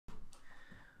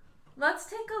Let's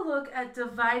take a look at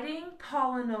dividing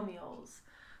polynomials.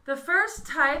 The first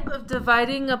type of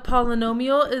dividing a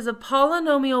polynomial is a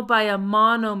polynomial by a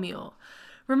monomial.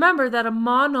 Remember that a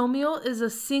monomial is a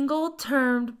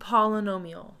single-termed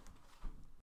polynomial.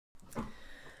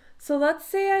 So let's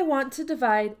say I want to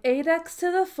divide 8x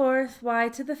to the 4th y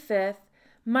to the 5th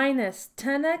minus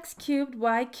 10x cubed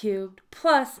y cubed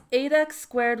plus 8x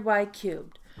squared y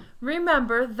cubed.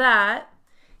 Remember that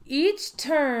each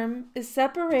term is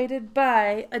separated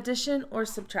by addition or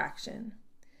subtraction.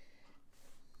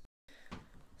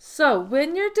 So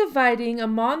when you're dividing a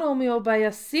monomial by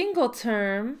a single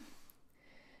term,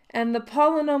 and the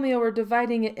polynomial we're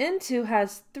dividing it into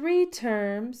has 3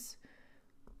 terms,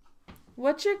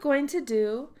 what you're going to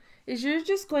do is you're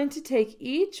just going to take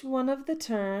each one of the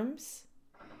terms,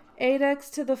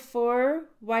 8x to the 4,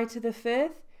 y to the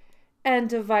 5th, and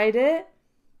divide it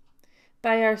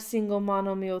by our single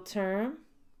monomial term,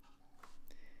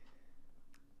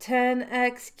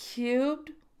 10x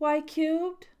cubed y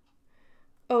cubed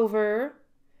over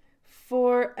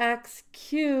 4x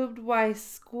cubed y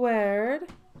squared,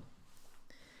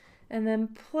 and then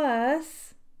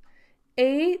plus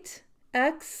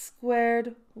 8x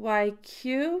squared y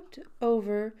cubed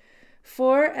over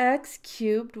 4x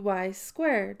cubed y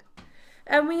squared.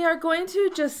 And we are going to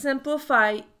just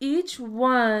simplify each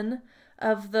one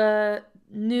of the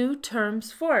new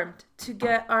terms formed to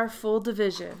get our full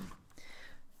division.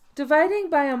 Dividing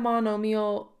by a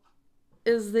monomial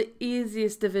is the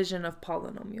easiest division of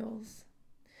polynomials.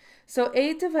 So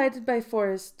 8 divided by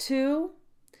 4 is 2.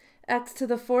 X to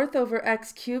the 4th over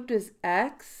x cubed is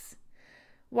x.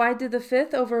 Y to the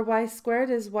 5th over y squared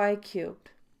is y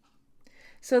cubed.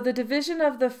 So the division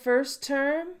of the first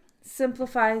term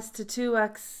simplifies to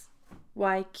 2x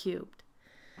y cubed.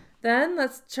 Then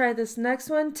let's try this next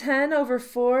one. 10 over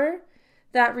 4,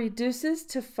 that reduces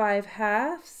to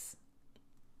 5/2.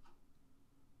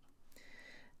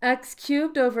 X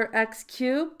cubed over x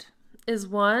cubed is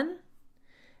 1.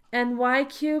 And y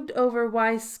cubed over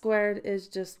y squared is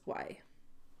just y.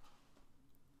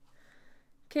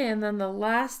 Okay, and then the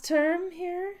last term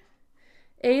here,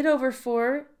 8 over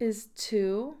 4 is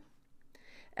 2.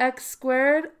 X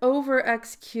squared over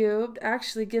x cubed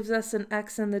actually gives us an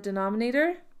x in the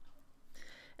denominator.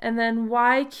 And then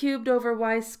y cubed over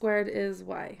y squared is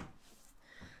y.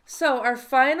 So our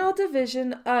final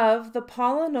division of the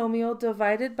polynomial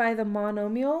divided by the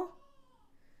monomial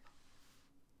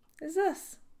is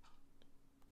this.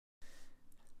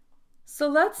 So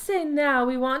let's say now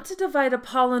we want to divide a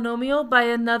polynomial by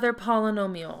another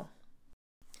polynomial.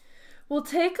 We'll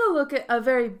take a look at a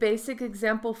very basic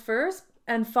example first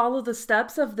and follow the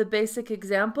steps of the basic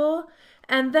example,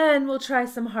 and then we'll try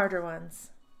some harder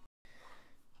ones.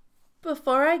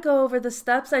 Before I go over the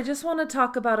steps, I just want to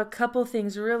talk about a couple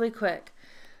things really quick.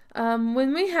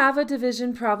 When we have a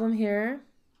division problem here,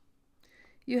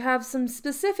 you have some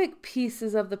specific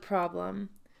pieces of the problem.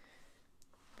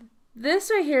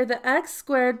 This right here, the x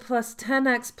squared plus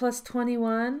 10x plus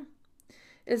 21,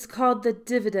 is called the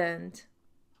dividend.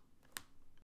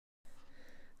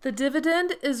 The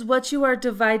dividend is what you are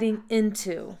dividing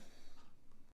into.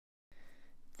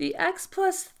 The x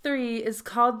plus 3 is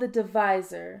called the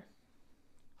divisor.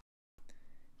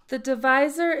 The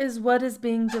divisor is what is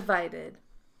being divided.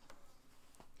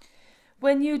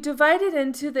 When you divide it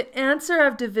into, the answer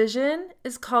of division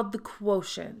is called the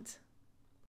quotient.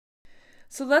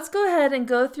 So let's go ahead and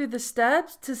go through the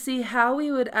steps to see how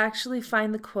we would actually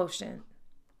find the quotient.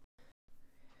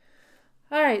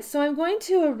 Alright, so I'm going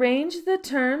to arrange the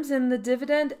terms in the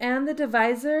dividend and the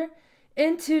divisor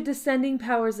into descending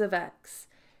powers of x.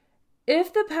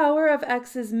 If the power of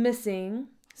x is missing,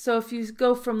 so if you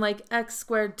go from like x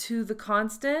squared to the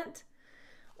constant,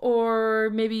 or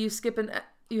maybe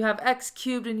you have x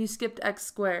cubed and you skipped x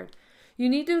squared, you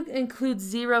need to include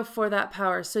 0 for that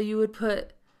power. So you would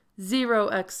put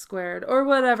 0x squared or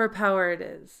whatever power it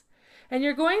is. And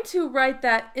you're going to write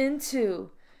that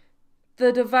into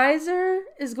the divisor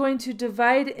is going to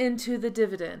divide into the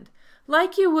dividend,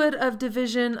 like you would of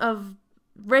division of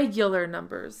regular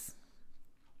numbers.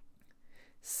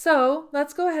 So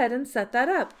let's go ahead and set that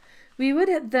up. We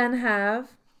would then have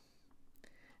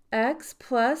x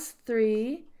plus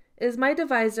 3 is my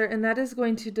divisor, and that is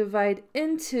going to divide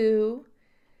into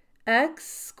x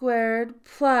squared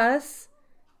plus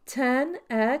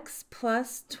 10x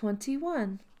plus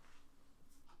 21.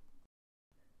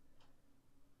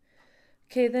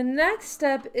 Okay, the next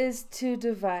step is to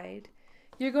divide.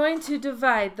 You're going to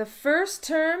divide the first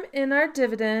term in our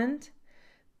dividend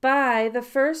by the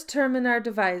first term in our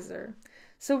divisor.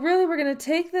 So really we're going to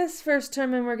take this first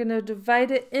term and we're going to divide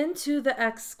it into the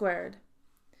x squared.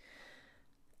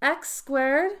 x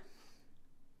squared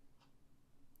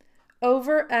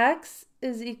over x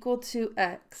is equal to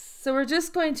x. So we're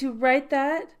just going to write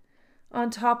that on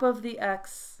top of the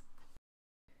x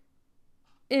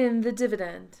in the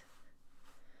dividend.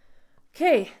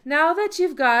 Okay, now that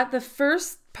you've got the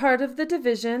first part of the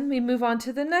division, we move on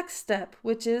to the next step,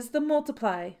 which is the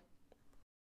multiply.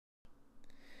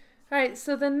 All right,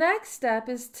 so the next step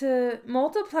is to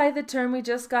multiply the term we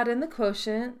just got in the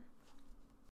quotient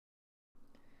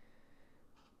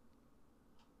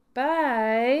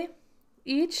by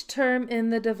each term in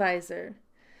the divisor.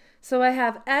 So I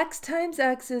have x times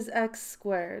x is x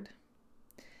squared.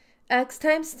 X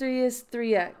times 3 is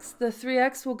 3x. The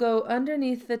 3x will go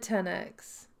underneath the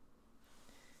 10x.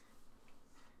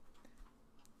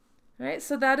 All right,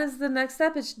 so that is the next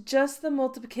step. It's just the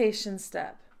multiplication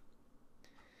step.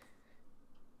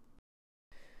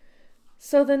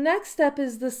 So the next step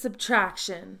is the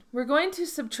subtraction. We're going to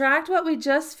subtract what we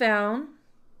just found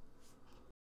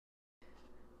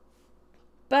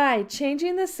by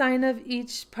changing the sign of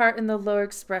each part in the lower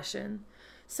expression.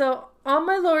 So on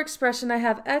my lower expression, I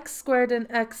have x squared and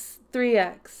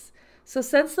 3x. So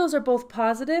since those are both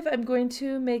positive, I'm going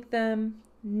to make them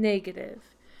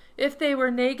negative. If they were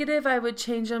negative, I would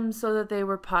change them so that they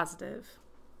were positive.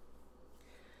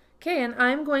 Okay, and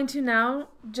I'm going to now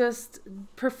just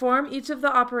perform each of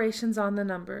the operations on the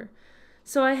number.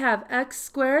 So I have x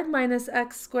squared minus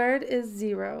x squared is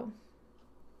 0.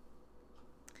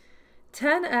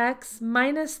 10x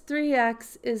minus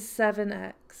 3x is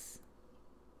 7x.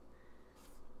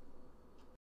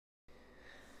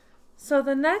 So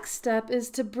the next step is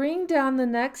to bring down the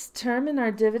next term in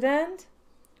our dividend,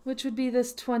 which would be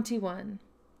this 21.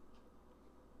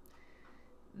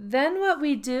 Then what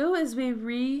we do is we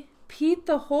repeat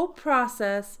the whole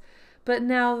process, but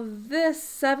now this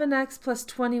 7x plus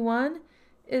 21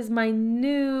 is my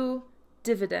new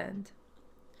dividend.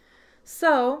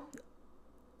 So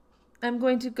I'm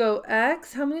going to go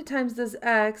x. How many times does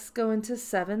x go into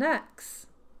 7x?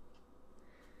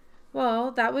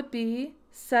 Well, that would be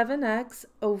 7x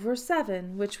over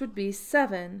 7, which would be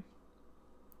 7.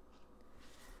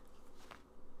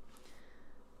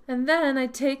 And then I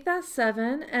take that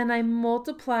 7 and I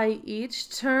multiply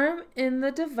each term in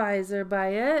the divisor by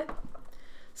it.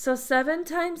 So 7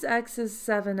 times x is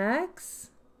 7x.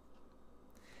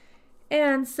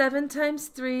 And 7 times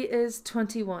 3 is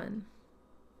 21.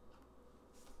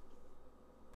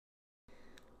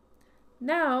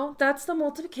 Now, that's the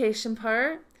multiplication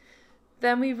part.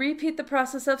 Then we repeat the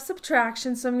process of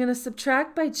subtraction. So I'm going to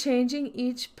subtract by changing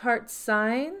each part's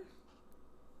sign.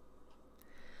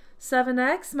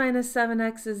 7x minus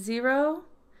 7x is 0.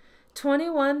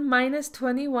 21 minus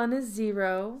 21 is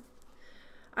 0.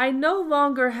 I no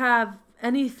longer have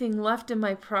anything left in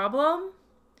my problem.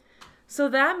 So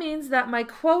that means that my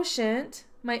quotient,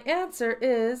 my answer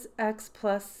is x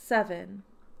plus 7.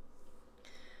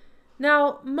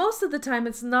 Now, most of the time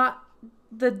it's not,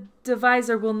 the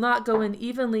divisor will not go in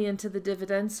evenly into the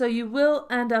dividend, so you will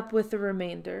end up with the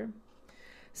remainder.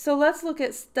 So let's look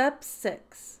at step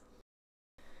 6.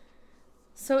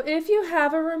 So if you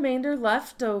have a remainder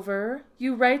left over,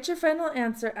 you write your final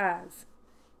answer as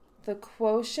the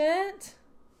quotient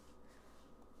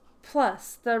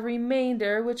plus the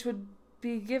remainder, which would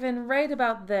be given right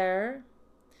about there,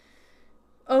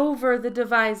 over the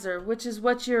divisor, which is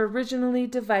what you're originally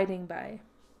dividing by.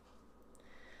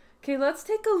 Okay, let's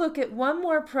take a look at one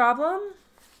more problem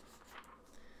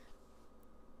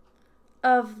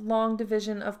of long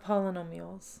division of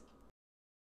polynomials.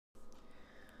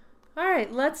 All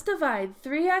right, let's divide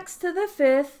 3x to the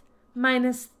 5th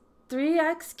minus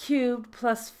 3x cubed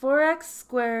plus 4x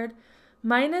squared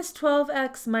minus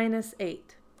 12x minus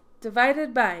 8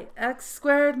 divided by x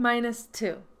squared minus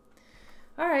 2.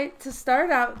 All right, to start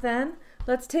out then,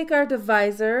 let's take our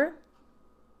divisor,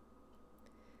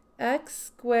 x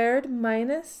squared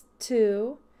minus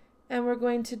 2, and we're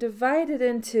going to divide it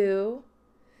into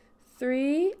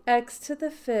 3x to the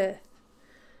 5th.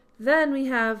 Then we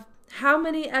have how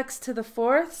many x to the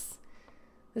 4ths?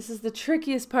 This is the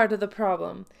trickiest part of the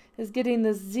problem, is getting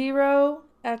the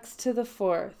 0x to the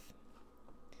 4th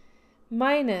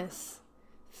minus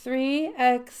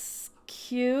 3x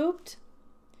cubed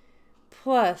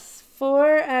plus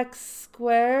 4x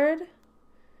squared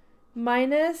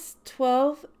minus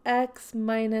 12x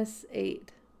minus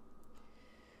 8.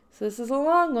 So this is a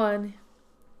long one.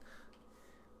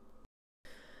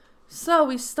 So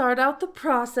we start out the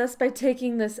process by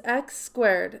taking this x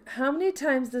squared. How many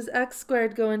times does x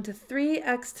squared go into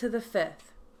 3x to the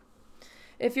 5th?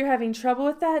 If you're having trouble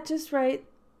with that, just write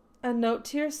a note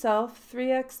to yourself,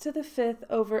 3x to the 5th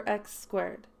over x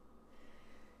squared.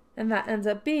 and that ends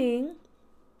up being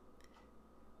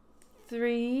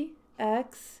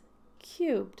 3x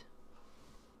cubed.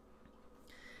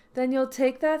 Then you'll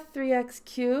take that 3x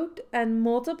cubed and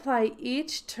multiply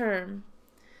each term.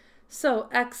 So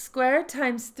x squared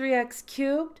times 3x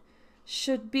cubed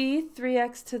should be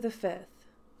 3x to the 5th.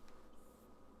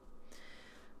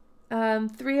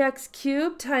 3x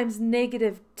cubed times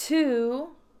negative 2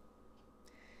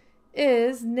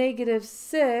 is negative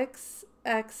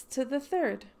 6x to the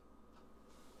 3rd.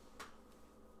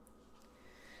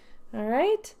 All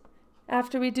right.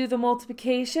 After we do the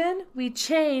multiplication, we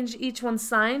change each one's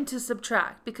sign to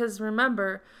subtract, because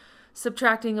remember,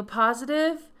 subtracting a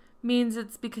positive means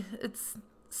it's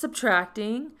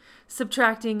subtracting.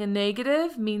 Subtracting a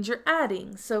negative means you're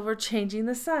adding, so we're changing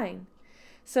the sign.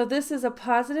 So this is a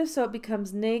positive, so it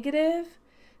becomes negative.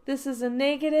 This is a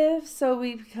negative, so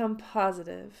we become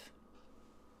positive.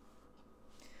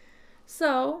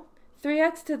 So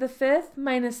 3x to the 5th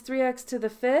minus 3x to the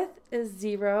 5th is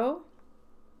 0.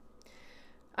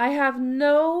 I have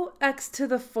no x to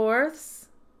the 4ths,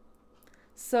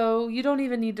 so you don't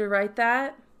even need to write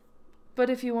that.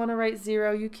 But if you want to write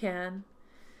 0, you can.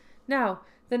 Now,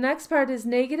 the next part is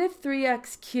negative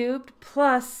 3x cubed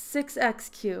plus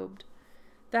 6x cubed.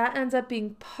 That ends up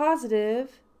being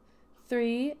positive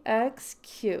 3x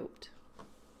cubed.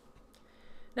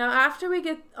 Now, after we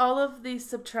get all of the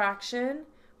subtraction,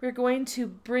 we're going to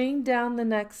bring down the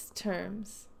next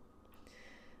terms.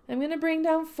 I'm going to bring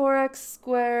down 4x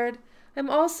squared. I'm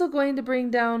also going to bring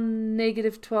down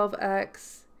negative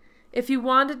 12x. If you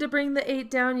wanted to bring the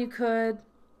 8 down, you could.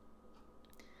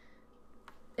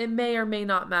 It may or may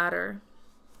not matter.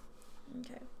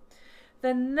 Okay.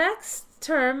 The next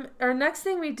term, or next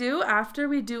thing we do after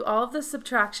we do all of the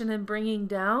subtraction and bringing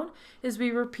down, is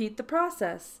we repeat the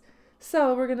process.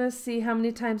 So we're going to see how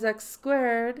many times x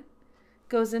squared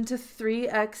goes into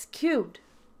 3x cubed.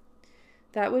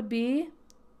 That would be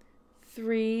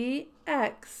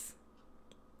 3x.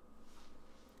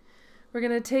 We're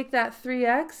going to take that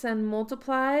 3x and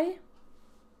multiply.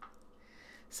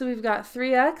 So we've got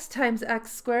 3x times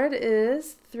x squared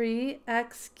is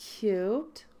 3x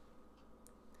cubed.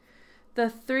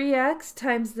 The 3x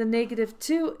times the negative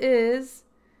 2 is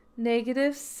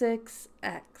negative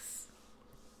 6x.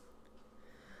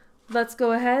 Let's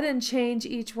go ahead and change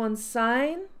each one's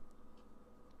sign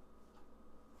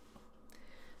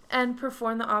and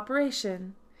perform the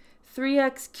operation.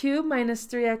 3x cubed minus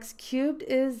 3x cubed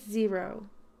is 0.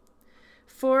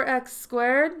 4x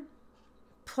squared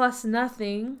plus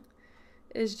nothing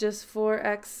is just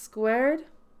 4x squared.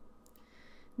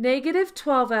 Negative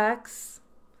 12x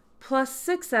plus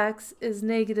 6x is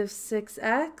negative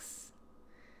 6x.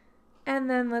 And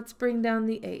then let's bring down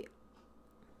the 8.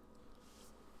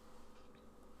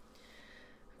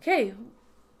 Okay,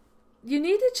 you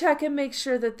need to check and make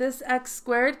sure that this x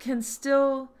squared can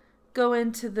still go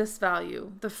into this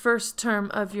value, the first term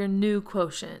of your new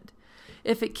quotient.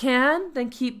 If it can,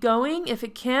 then keep going. If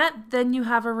it can't, then you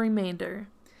have a remainder.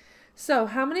 So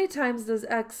how many times does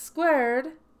x squared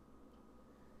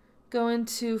go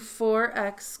into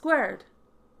 4x squared?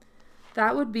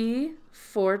 That would be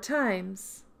 4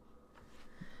 times.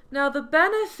 Now the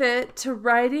benefit to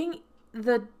writing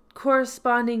the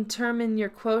corresponding term in your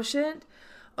quotient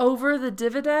over the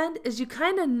dividend is you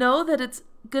kind of know that it's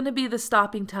going to be the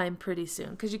stopping time pretty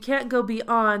soon, because you can't go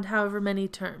beyond however many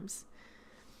terms.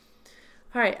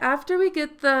 All right, after we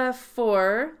get the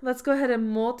 4, let's go ahead and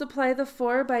multiply the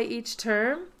 4 by each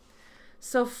term.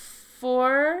 So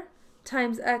 4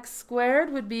 times x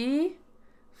squared would be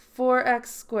 4x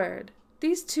squared.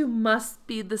 These two must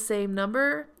be the same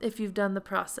number if you've done the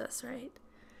process right.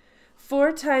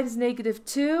 4 times negative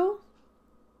 2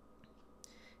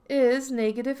 is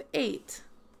negative 8.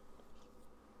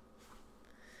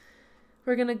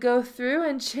 We're going to go through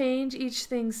and change each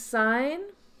thing's sign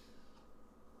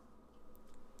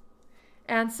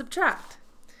and subtract,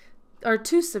 or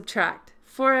to subtract.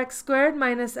 4x squared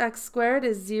minus x squared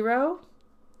is 0.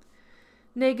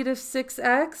 Negative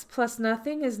 6x plus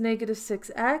nothing is negative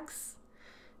 6x.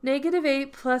 Negative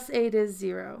 8 plus 8 is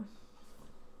 0.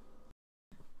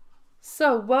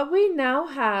 So what we now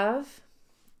have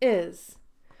is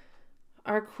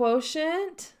our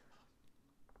quotient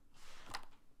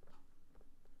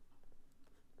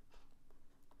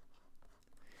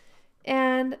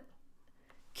and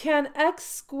can x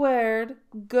squared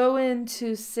go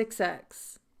into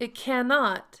 6x? It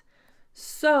cannot.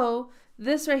 So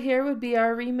this right here would be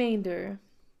our remainder.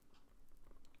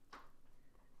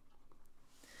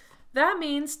 That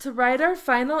means to write our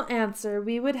final answer,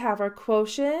 we would have our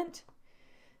quotient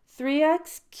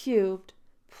 3x cubed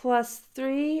plus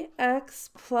 3x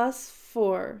plus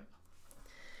 4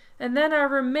 And then our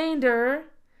remainder,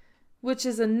 which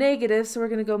is a negative, so we're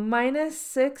going to go minus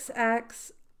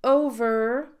 6x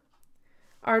over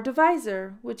our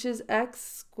divisor, which is x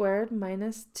squared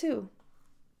minus 2.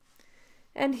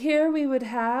 And here we would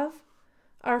have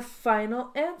our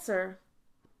final answer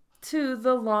to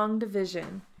the long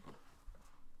division.